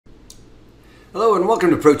Hello and welcome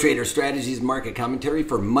to Pro Trader Strategies Market Commentary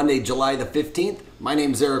for Monday, July the 15th. My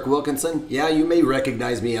name is Eric Wilkinson. Yeah, you may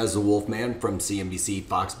recognize me as the Wolfman from CNBC,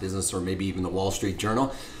 Fox Business, or maybe even the Wall Street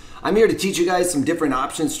Journal. I'm here to teach you guys some different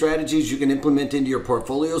option strategies you can implement into your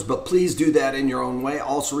portfolios, but please do that in your own way.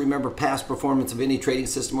 Also remember, past performance of any trading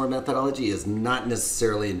system or methodology is not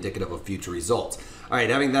necessarily indicative of future results. All right,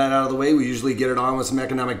 having that out of the way, we usually get it on with some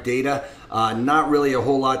economic data. Not really a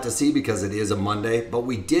whole lot to see because it is a Monday, but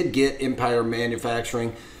we did get Empire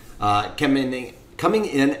Manufacturing coming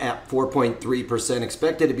in at 4.3%,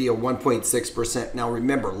 expected to be a 1.6%. Now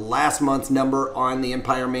remember, last month's number on the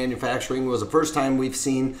Empire Manufacturing was the first time we've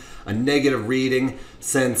seen a negative reading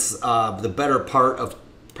since the better part of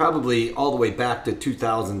probably all the way back to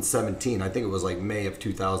 2017. I think it was like May of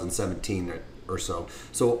 2017 or so.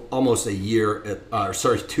 So almost a year,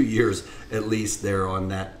 2 years at least there on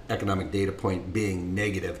that economic data point being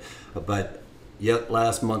negative. But yet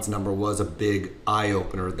last month's number was a big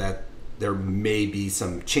eye-opener that there may be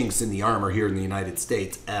some chinks in the armor here in the United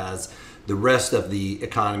States as the rest of the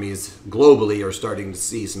economies globally are starting to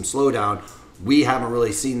see some slowdown. We haven't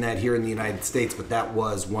really seen that here in the United States, but that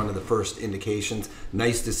was one of the first indications.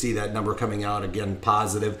 Nice to see that number coming out again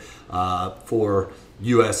positive for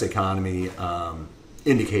U.S. economy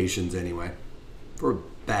indications anyway, for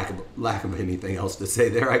lack of anything else to say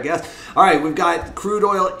there, I guess. All right, we've got crude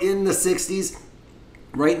oil in the 60s.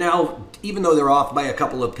 Right now, even though they're off by a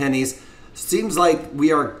couple of pennies, seems like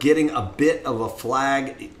we are getting a bit of a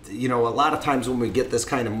flag. You know, a lot of times when we get this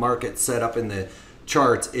kind of market set up in the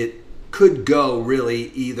charts, it could go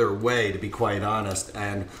really either way, to be quite honest.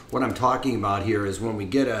 And what I'm talking about here is when we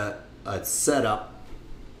get a setup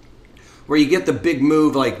where you get the big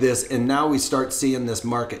move like this, and now we start seeing this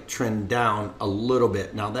market trend down a little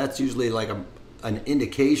bit. Now that's usually like an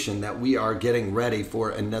indication that we are getting ready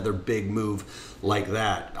for another big move like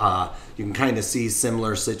that. You can kind of see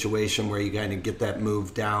similar situation where you kind of get that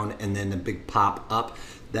move down and then a big pop up.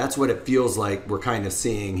 That's what it feels like we're kind of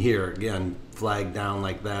seeing here. Again, flag down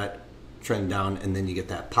like that, trend down, and then you get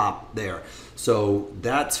that pop there. So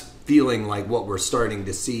that's feeling like what we're starting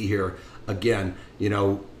to see here. Again, you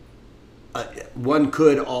know, one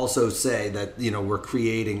could also say that, you know, we're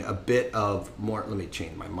creating a bit of more, let me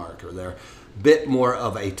change my marker there, bit more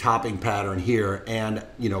of a topping pattern here, and,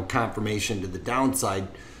 you know, confirmation to the downside.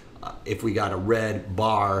 If we got a red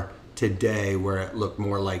bar today where it looked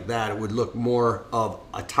more like that, it would look more of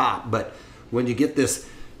a top. But when you get this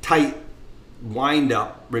tight wind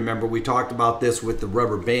up, remember we talked about this with the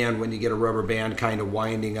rubber band, when you get a rubber band kind of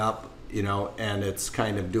winding up, you know, and it's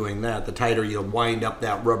kind of doing that, the tighter you wind up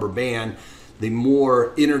that rubber band, the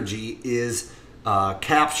more energy is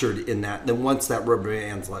captured in that. Then once that rubber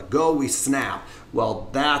band's let go, we snap. Well,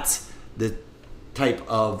 that's the type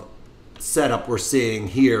of setup we're seeing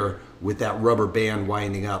here with that rubber band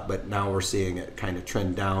winding up, but now we're seeing it kind of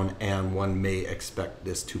trend down, and one may expect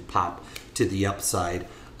this to pop to the upside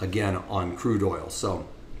again on crude oil. So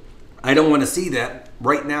I don't want to see that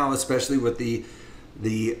right now, especially with the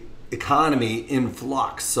economy in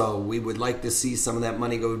flux. So we would like to see some of that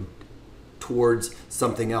money go towards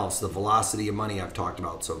something else. The velocity of money I've talked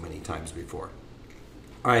about so many times before.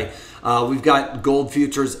 All right, we've got gold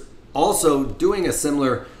futures also doing a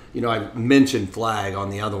similar, you know, I mentioned flag on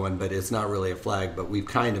the other one, but it's not really a flag, but we've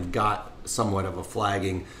kind of got somewhat of a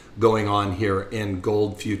flagging going on here in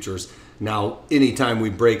gold futures. Now, anytime we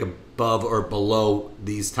break above or below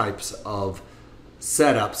these types of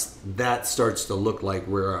setups, that starts to look like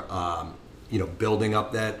we're you know, building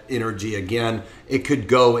up that energy again. It could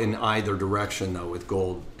go in either direction though with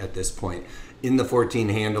gold at this point. In the 14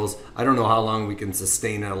 handles, I don't know how long we can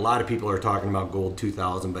sustain it. A lot of people are talking about gold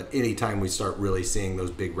 2000, but anytime we start really seeing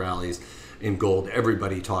those big rallies in gold,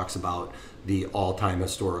 everybody talks about the all-time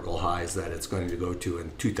historical highs that it's going to go to,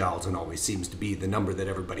 and 2000 always seems to be the number that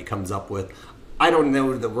everybody comes up with. I don't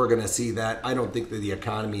know that we're going to see that. I don't think that the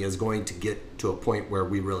economy is going to get to a point where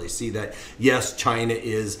we really see that. Yes, China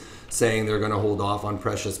is saying they're going to hold off on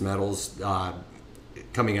precious metals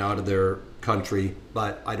coming out of their country,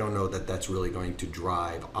 but I don't know that that's really going to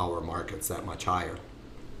drive our markets that much higher.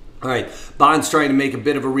 All right, bonds trying to make a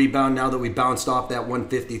bit of a rebound now that we bounced off that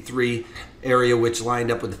 153 area, which lined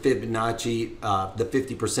up with the Fibonacci, the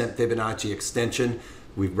 50% Fibonacci extension.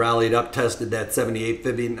 We've rallied up, tested that 78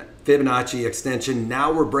 Fibonacci extension.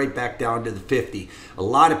 Now we're right back down to the 50. A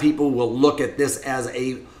lot of people will look at this as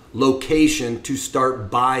a location to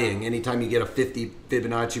start buying. Anytime you get a 50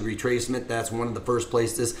 Fibonacci retracement, that's one of the first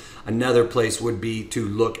places. Another place would be to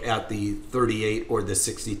look at the 38 or the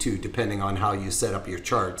 62, depending on how you set up your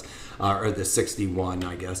charts, or the 61,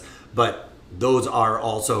 I guess. But those are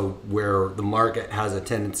also where the market has a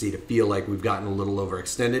tendency to feel like we've gotten a little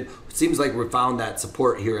overextended. It seems like we found that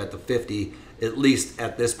support here at the 50, at least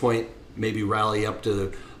at this point, maybe rally up to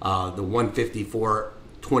the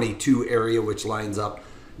 154.22 area, which lines up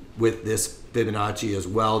with this Fibonacci as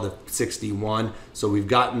well, the 61. So we've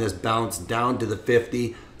gotten this bounce down to the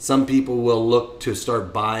 50. Some people will look to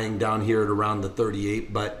start buying down here at around the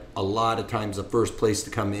 38, but a lot of times the first place to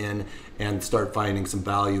come in and start finding some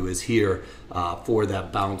value is here for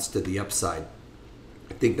that bounce to the upside.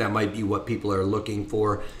 I think that might be what people are looking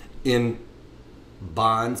for in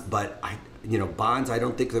bonds, but bonds, I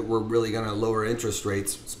don't think that we're really going to lower interest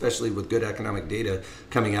rates, especially with good economic data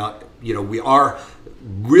coming out. We are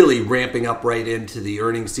really ramping up right into the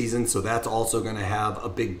earnings season, so that's also going to have a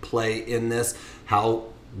big play in this, how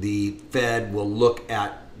the Fed will look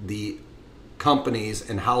at the companies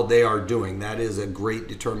and how they are doing. That is a great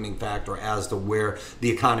determining factor as to where the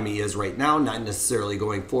economy is right now, not necessarily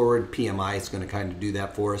going forward. PMI is going to kind of do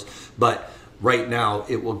that for us, but right now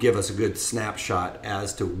it will give us a good snapshot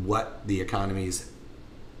as to what the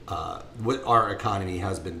what our economy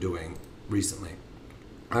has been doing recently.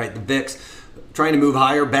 All right, the VIX trying to move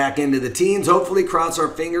higher back into the teens. Hopefully, cross our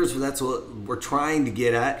fingers. That's what we're trying to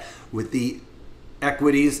get at with the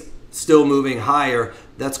equities still moving higher.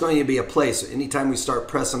 That's going to be a place. So anytime we start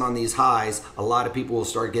pressing on these highs, a lot of people will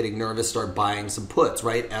start getting nervous, start buying some puts,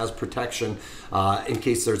 right, as protection in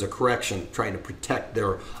case there's a correction, trying to protect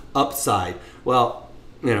their upside. Well,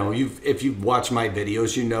 if you've watched my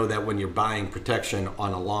videos, you know that when you're buying protection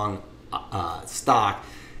on a long stock,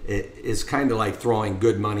 it is kind of like throwing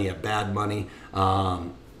good money at bad money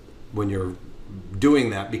when you're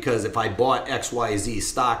doing that, because if I bought XYZ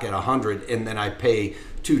stock at 100 and then I pay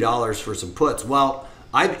 $2 for some puts, well,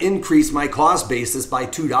 I've increased my cost basis by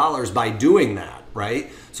 $2 by doing that, right?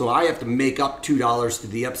 So I have to make up $2 to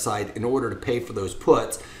the upside in order to pay for those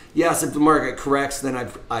puts. Yes, if the market corrects, then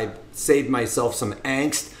I've saved myself some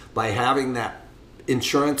angst by having that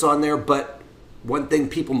insurance on there. But one thing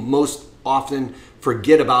people most often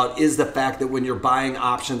forget about is the fact that when you're buying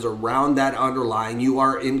options around that underlying, you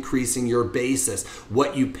are increasing your basis,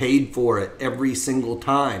 what you paid for it every single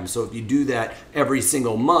time. So if you do that every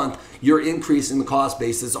single month, you're increasing the cost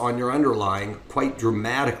basis on your underlying quite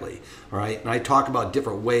dramatically. All right, and I talk about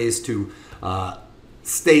different ways to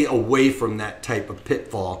stay away from that type of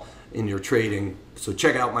pitfall in your trading. So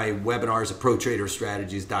check out my webinars at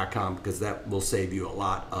protraderstrategies.com, because that will save you a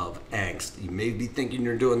lot of angst. You may be thinking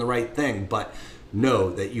you're doing the right thing, but know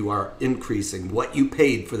that you are increasing what you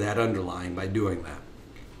paid for that underlying by doing that.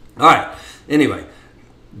 All right, anyway,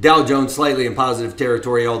 Dow Jones slightly in positive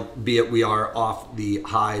territory, albeit we are off the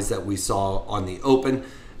highs that we saw on the open.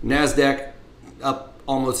 NASDAQ up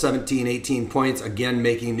almost 17, 18 points, again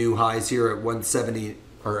making new highs here at 170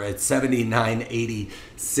 or at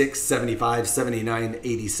 79.86, 75,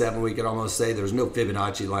 79.87. We could almost say there's no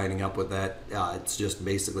Fibonacci lining up with that. It's just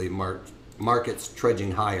basically markets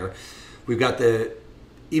trudging higher. We've got the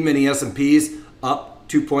E-mini S&Ps up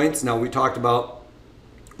 2 points. Now, we talked about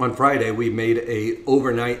on Friday, we made a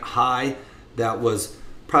overnight high that was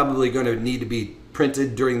probably going to need to be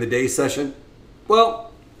printed during the day session.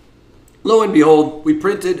 Well, lo and behold, we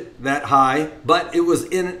printed that high, but it was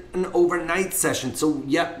in an overnight session. So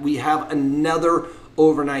yet we have another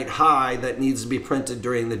overnight high that needs to be printed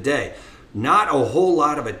during the day. Not a whole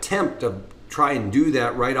lot of attempt to try and do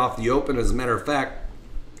that right off the open. As a matter of fact,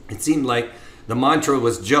 it seemed like the mantra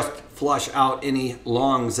was just flush out any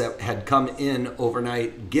longs that had come in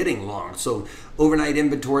overnight getting long. So overnight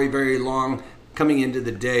inventory very long, coming into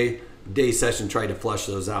the day session, try to flush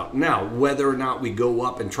those out. Now, whether or not we go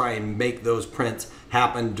up and try and make those prints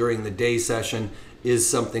happen during the day session is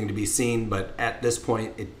something to be seen, but at this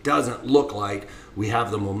point it doesn't look like we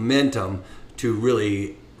have the momentum to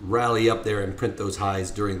really rally up there and print those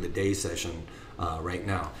highs during the day session right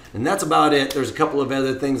now. And that's about it. There's a couple of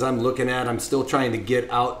other things I'm looking at. I'm still trying to get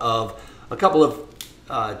out of a couple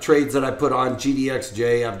of trades that I put on.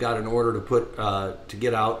 GDXJ, I've got an order to put to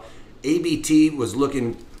get out. ABT was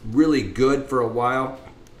looking really good for a while.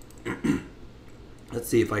 Let's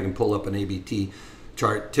see if I can pull up an ABT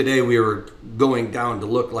chart. Today we were going down to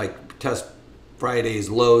look like test Friday's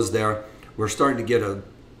lows there. We're starting to get a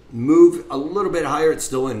move a little bit higher. It's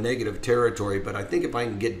still in negative territory, but I think if I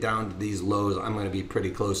can get down to these lows, I'm going to be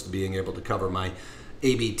pretty close to being able to cover my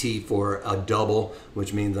ABT for a double,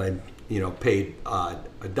 which means I paid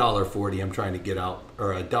 $1.40. I'm trying to get out,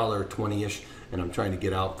 or $1.20ish, and I'm trying to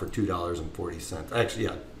get out for $2.40. Actually,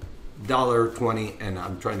 yeah, $1.20, and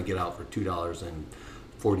I'm trying to get out for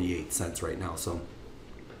 $2.48 right now. So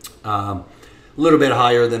a little bit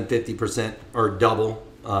higher than 50% or double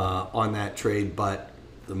on that trade, but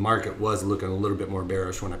the market was looking a little bit more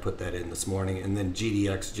bearish when I put that in this morning. And then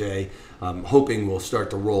GDXJ, I'm hoping will start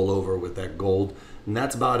to roll over with that gold. And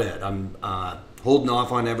that's about it. I'm holding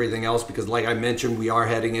off on everything else because, like I mentioned, we are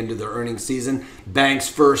heading into the earnings season. Banks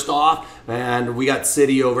first off, and we got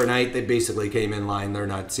Citi overnight. They basically came in line. They're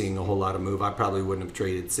not seeing a whole lot of move. I probably wouldn't have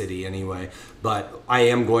traded Citi anyway, but I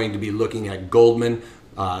am going to be looking at Goldman,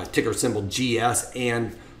 ticker symbol GS,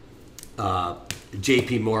 and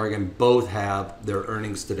JP Morgan. Both have their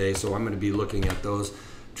earnings today, so I'm going to be looking at those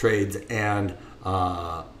trades and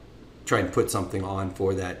trying to put something on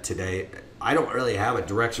for that today. I don't really have a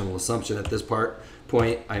directional assumption at this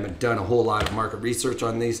point. I haven't done a whole lot of market research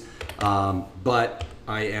on these, but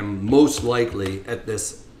I am most likely at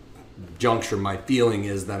this juncture, my feeling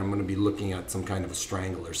is that I'm going to be looking at some kind of a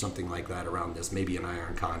strangle or something like that around this, maybe an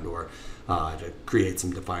iron condor to create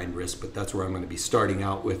some defined risk, but that's where I'm going to be starting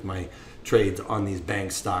out with my trades on these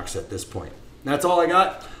bank stocks at this point. That's all I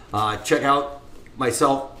got. Check out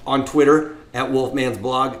myself on Twitter at Wolfman's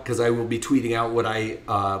blog, because I will be tweeting out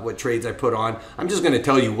what trades I put on. I'm just going to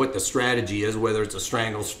tell you what the strategy is, whether it's a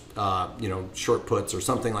strangle, short puts or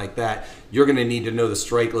something like that. You're going to need to know the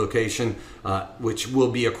strike location, which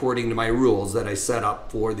will be according to my rules that I set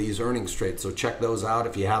up for these earnings trades. So check those out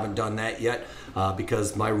if you haven't done that yet,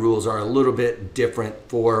 because my rules are a little bit different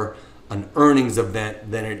for an earnings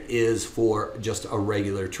event than it is for just a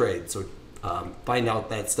regular trade. So find out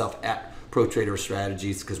that stuff at Pro Trader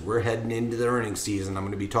Strategies, because we're heading into the earnings season. I'm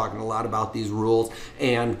going to be talking a lot about these rules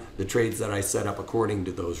and the trades that I set up according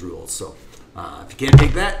to those rules. So if you can't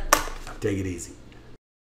take that, take it easy.